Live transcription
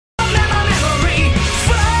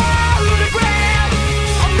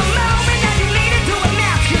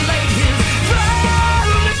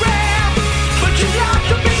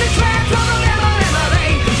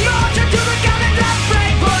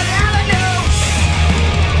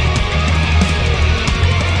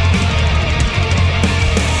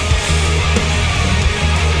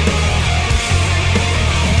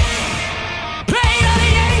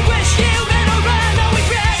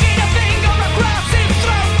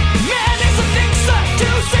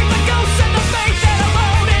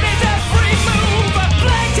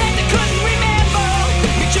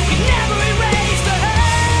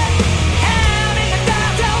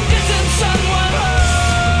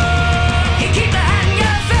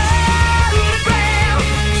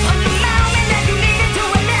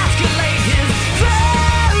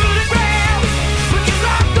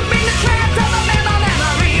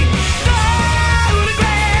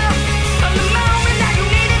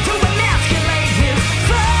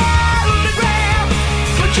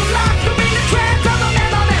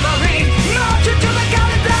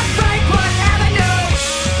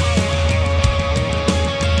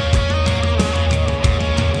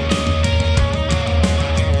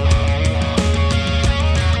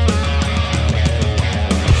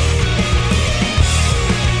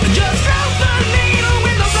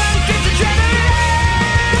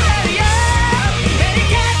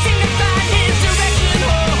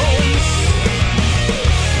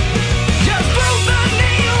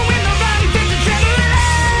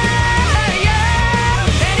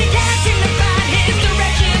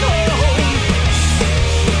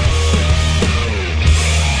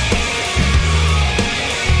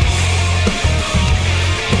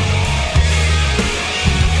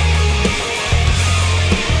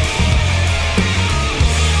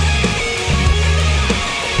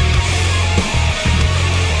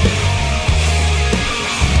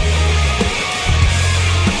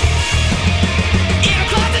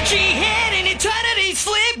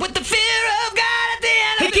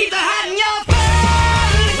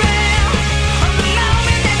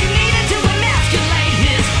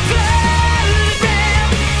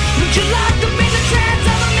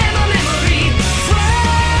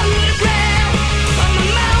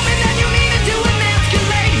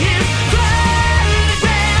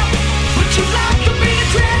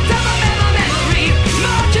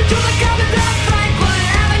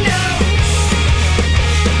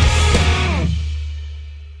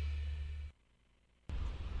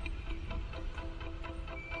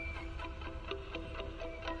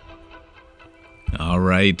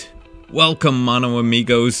right. Welcome, Mano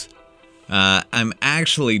Amigos. I'm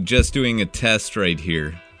actually just doing a test right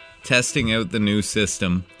here. Testing out the new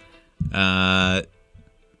system. What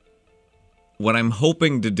I'm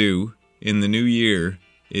hoping to do in the new year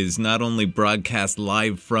is not only broadcast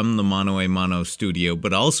live from the Mano A Mano studio,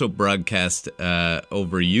 but also broadcast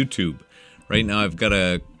over YouTube. Right now I've got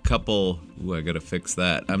a couple... Ooh, I gotta fix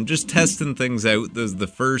that. I'm just testing things out. This is the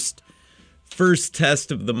first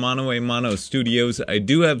test of the Mano A Mano studios. I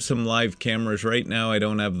do have some live cameras right now. I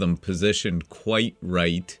don't have them positioned quite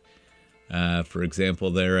right. For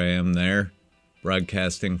example, there I am there,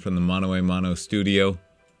 broadcasting from the Mano A Mano studio.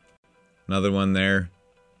 Another one there.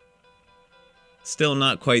 Still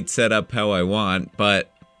not quite set up how I want,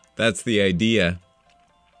 but that's the idea.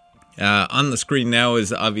 On the screen now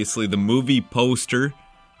is obviously the movie poster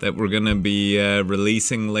that we're going to be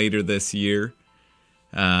releasing later this year,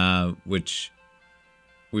 which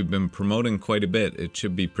we've been promoting quite a bit. It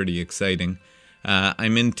should be pretty exciting.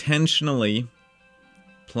 I'm intentionally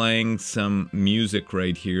playing some music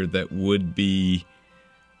right here that would be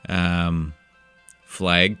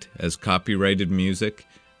flagged as copyrighted music.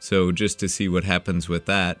 So just to see what happens with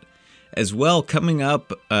that. As well, coming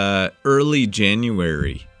up early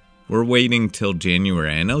January. We're waiting till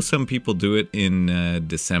January. I know some people do it in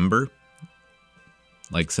December,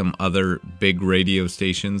 like some other big radio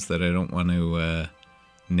stations that I don't want to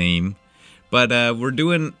name. But we're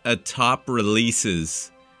doing a top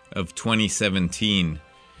releases of 2017.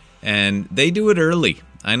 And they do it early.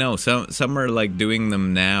 I know, some are like doing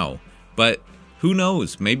them now. But who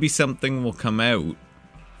knows? Maybe something will come out.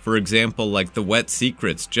 For example, like the Wet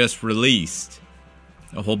Secrets just released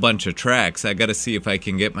a whole bunch of tracks. I got to see if I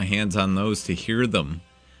can get my hands on those to hear them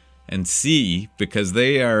and see, because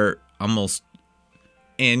they are almost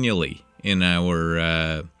annually in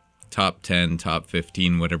our top 10, top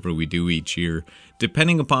 15, whatever we do each year,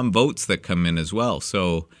 depending upon votes that come in as well.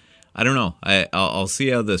 So I don't know. I'll see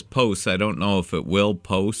how this posts. I don't know if it will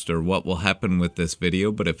post or what will happen with this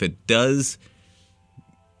video, but if it does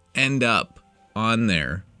end up on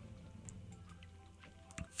there,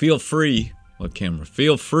 feel free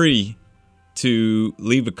to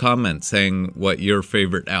leave a comment saying what your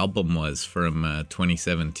favorite album was from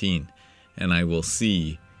 2017, and I will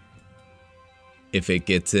see if it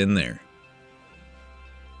gets in there.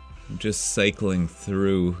 I'm just cycling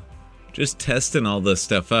through, just testing all this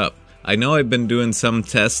stuff up. I know I've been doing some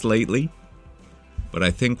tests lately, but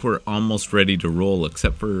I think we're almost ready to roll,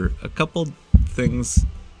 except for a couple things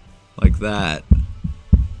like that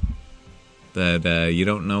you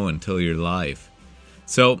don't know until you're live.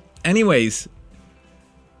 So, anyways,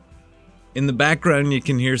 in the background you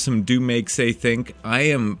can hear some Do Make Say Think. I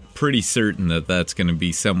am pretty certain that that's going to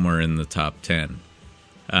be somewhere in the top 10.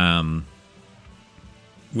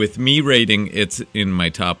 With me rating, it's in my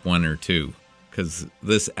top 1 or 2, because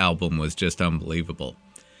this album was just unbelievable.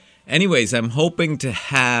 Anyways, I'm hoping to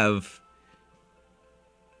have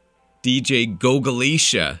DJ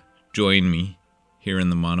Gogalisha join me here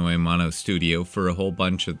in the Mano A Mano studio for a whole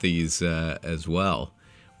bunch of these as well.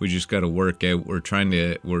 We just got to work out. We're trying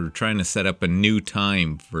to set up a new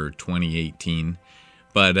time for 2018.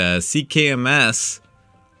 But CKMS,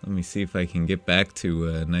 let me see if I can get back to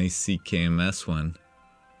a nice CKMS one.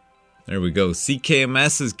 There we go.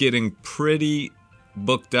 CKMS is getting pretty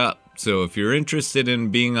booked up. So if you're interested in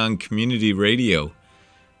being on community radio,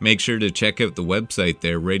 make sure to check out the website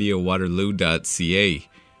there, radiowaterloo.ca.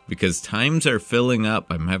 Because times are filling up.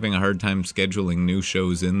 I'm having a hard time scheduling new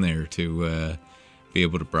shows in there to be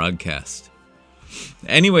able to broadcast.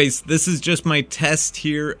 Anyways, this is just my test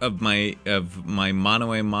here of my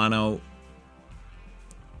Mano A Mano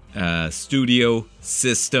studio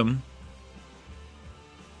system.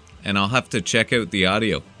 And I'll have to check out the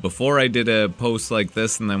audio. Before I did a post like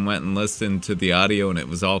this and then went and listened to the audio and it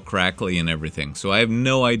was all crackly and everything. So I have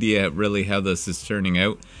no idea really how this is turning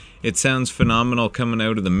out. It sounds phenomenal coming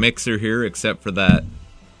out of the mixer here, except for that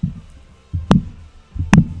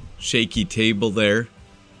shaky table there.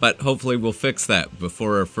 But hopefully we'll fix that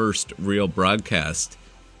before our first real broadcast.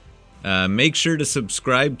 Make sure to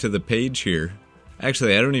subscribe to the page here.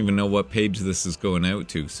 Actually, I don't even know what page this is going out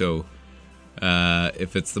to. So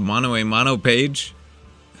if it's the Mano A Mano page,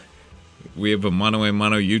 we have a Mano A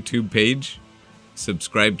Mano YouTube page.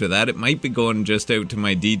 Subscribe to that. It might be going just out to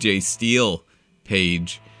my DJ Steel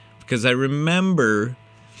page. Because I remember,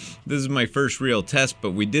 this is my first real test,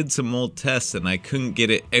 but we did some old tests and I couldn't get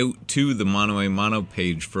it out to the Mano A Mano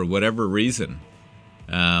page for whatever reason.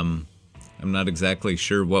 I'm not exactly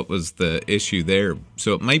sure what was the issue there.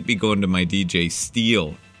 So it might be going to my DJ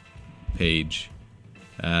Steel page.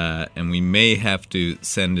 and we may have to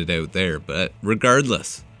send it out there. But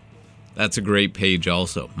regardless, that's a great page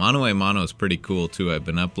also. Mano A Mano is pretty cool too. I've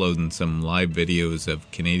been uploading some live videos of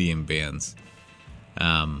Canadian bands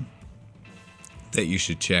that you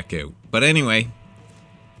should check out. But anyway,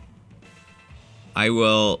 I'm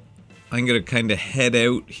going to kind of head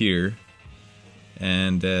out here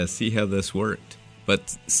and see how this worked.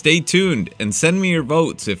 But stay tuned and send me your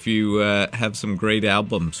votes if you have some great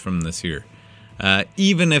albums from this year.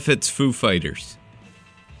 Even if it's Foo Fighters.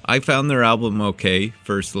 I found their album okay,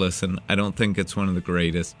 first listen. I don't think it's one of the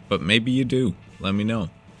greatest, but maybe you do. Let me know.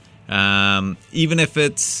 Even if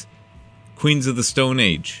it's Queens of the Stone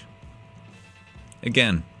Age.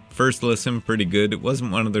 Again, first listen, pretty good. It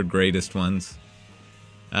wasn't one of their greatest ones.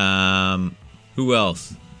 Who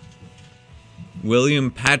else?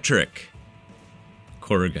 William Patrick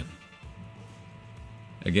Corrigan.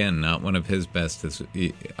 Again, not one of his best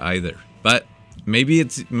either. But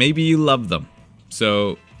maybe you love them.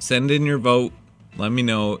 So send in your vote. Let me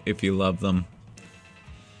know if you love them.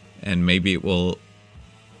 And maybe it will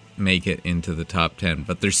make it into the top 10.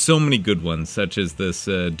 But there's so many good ones, such as this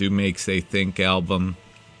Do Makes They Think album.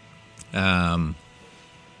 I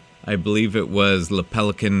believe it was Le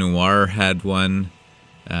Pelican Noir had one.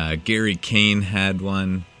 Gary Kane had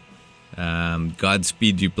one.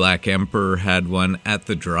 Godspeed You Black Emperor had one. At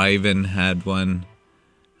the Drive-In had one.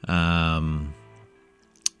 I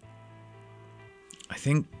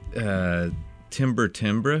think Timbre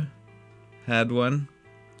Timbre had one.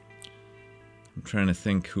 I'm trying to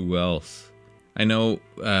think who else. I know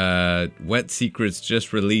Wet Secrets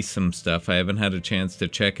just released some stuff. I haven't had a chance to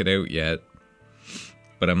check it out yet,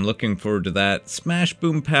 but I'm looking forward to that. Smash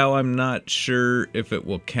Boom Pow, I'm not sure if it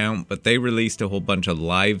will count, but they released a whole bunch of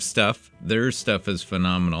live stuff. Their stuff is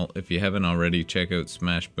phenomenal. If you haven't already, check out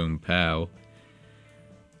Smash Boom Pow.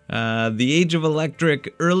 The Age of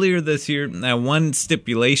Electric earlier this year. Now, one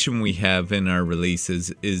stipulation we have in our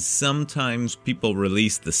releases is sometimes people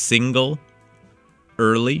release the single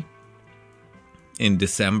early in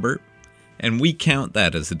December, and we count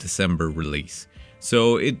that as a December release.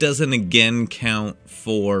 So it doesn't again count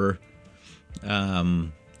for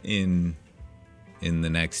in the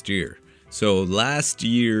next year. So last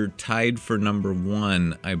year, tied for number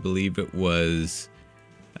one, I believe it was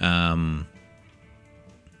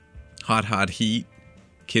Hot Hot Heat,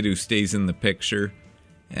 Kid Who Stays in the Picture,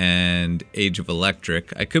 and Age of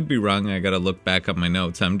Electric. I could be wrong. I got to look back on my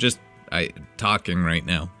notes. I'm just talking right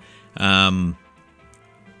now.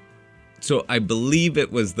 So I believe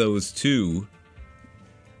it was those two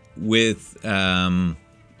with, Age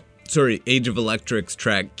of Electric's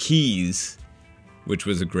track Keys, which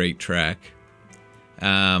was a great track.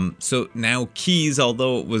 So now Keys,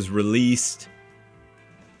 although it was released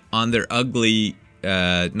on their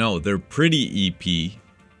their Pretty EP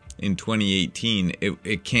in 2018,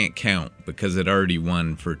 it can't count because it already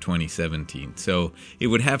won for 2017. So it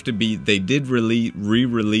would have to be, they did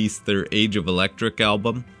re-release their Age of Electric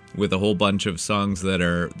album with a whole bunch of songs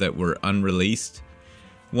that were unreleased.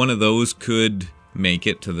 One of those could make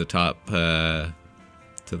it to the top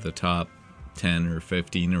 10 or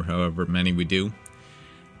 15 or however many we do.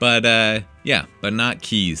 But but not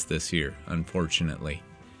Keys this year, unfortunately.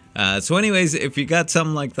 So anyways, if you got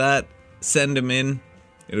something like that, send them in.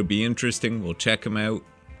 It'll be interesting. We'll check them out.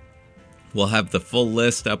 We'll have the full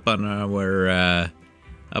list up on our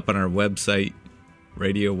website,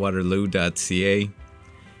 radiowaterloo.ca.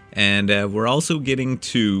 And we're also getting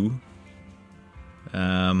to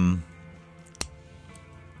the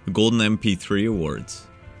Golden MP3 Awards.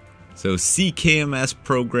 So CKMS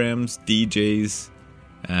programs, DJs,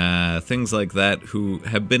 things like that who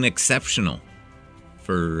have been exceptional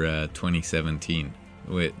for 2017.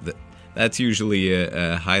 That's usually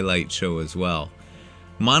a highlight show as well.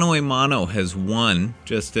 Mano A Mano has won,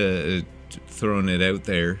 just throwing it out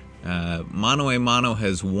there. Mano A Mano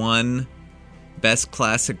has won Best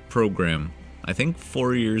Classic Program, I think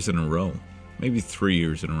 4 years in a row. Maybe 3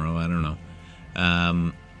 years in a row, I don't know.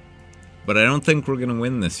 But I don't think we're going to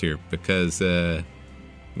win this year because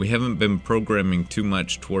we haven't been programming too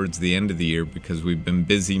much towards the end of the year because we've been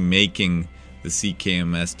busy making the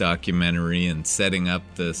CKMS documentary and setting up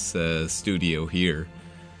this studio here.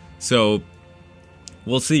 So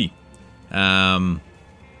we'll see. But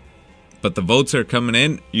the votes are coming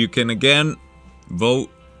in. You can again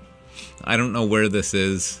vote. I don't know where this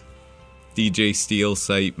is. DJ Steel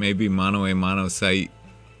site, maybe Mano A Mano site.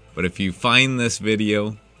 But if you find this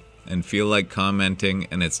video and feel like commenting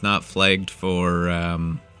and it's not flagged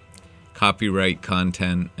for copyright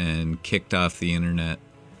content and kicked off the internet,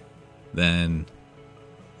 then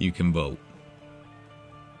you can vote.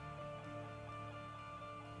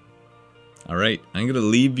 All right, I'm going to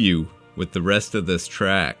leave you with the rest of this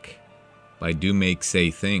track by Do Make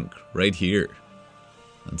Say Think right here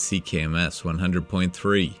on CKMS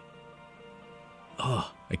 100.3.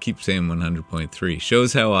 Oh, I keep saying 100.3.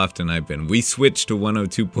 Shows how often I've been. We switched to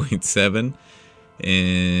 102.7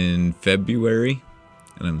 in February,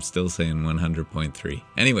 and I'm still saying 100.3.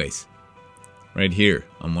 Anyways, right here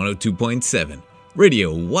on 102.7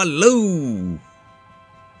 Radio Wallow.